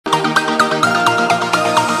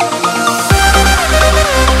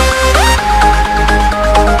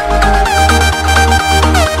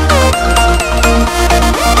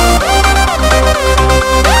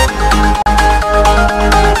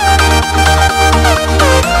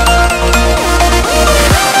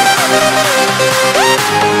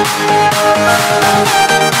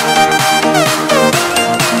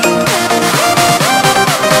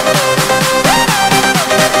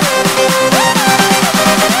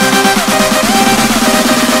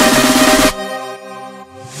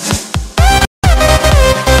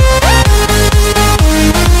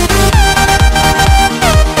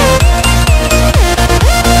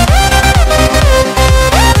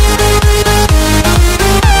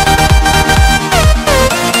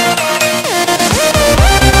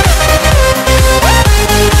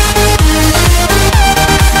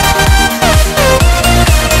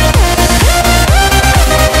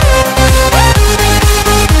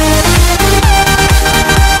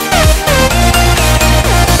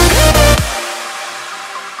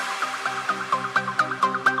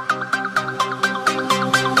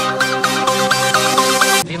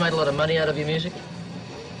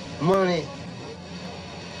Money.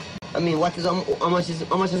 I mean, how much is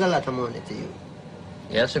a lot of money to you?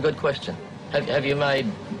 Yeah, that's a good question. Have you made,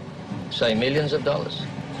 say, millions of dollars?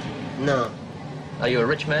 No. Are you a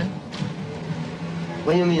rich man?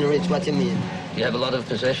 What do you mean rich? What do you mean? Do you have a lot of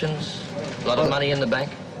possessions? A lot of money in the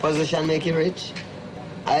bank? Position make you rich?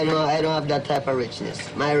 I don't have that type of richness.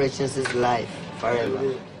 My richness is life,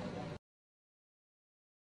 forever.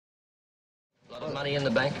 A lot of money in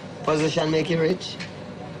the bank? Position make you rich?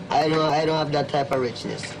 I don't have that type of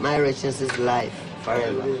richness. My richness is life,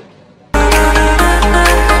 forever.